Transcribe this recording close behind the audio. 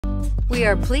We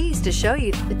are pleased to show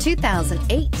you the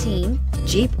 2018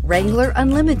 Jeep Wrangler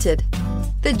Unlimited.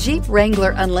 The Jeep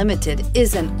Wrangler Unlimited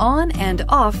is an on- and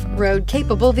off-road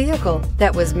capable vehicle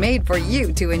that was made for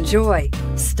you to enjoy.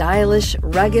 Stylish,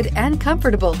 rugged, and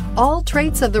comfortable, all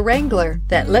traits of the Wrangler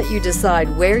that let you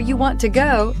decide where you want to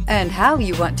go and how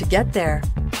you want to get there.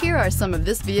 Here are some of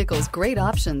this vehicle's great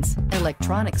options: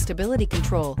 electronic stability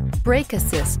control, brake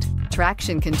assist,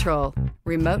 traction control,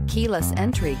 remote keyless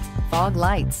entry, fog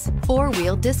lights,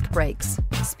 four-wheel disc brakes,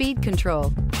 speed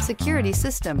control, security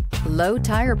system, low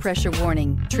tire pressure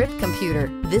warning, trip computer.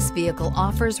 This vehicle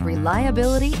offers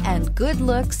reliability and good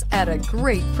looks at a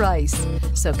great price.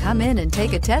 So come in and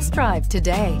take a test drive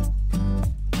today.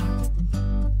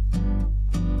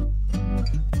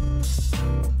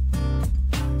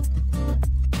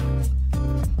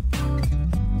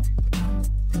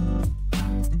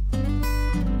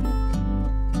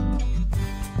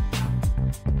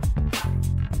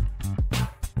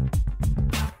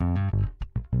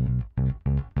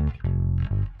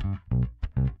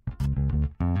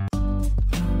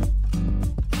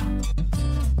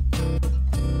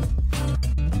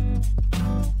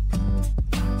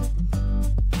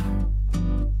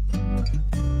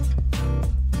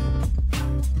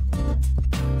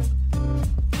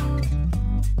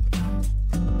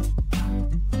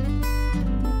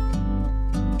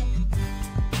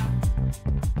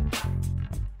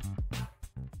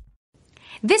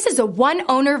 This is a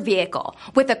one-owner vehicle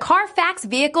with a CARFAX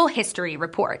Vehicle History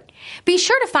Report. Be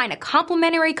sure to find a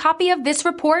complimentary copy of this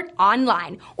report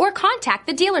online or contact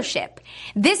the dealership.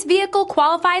 This vehicle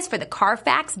qualifies for the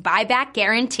CARFAX Buyback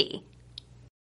Guarantee.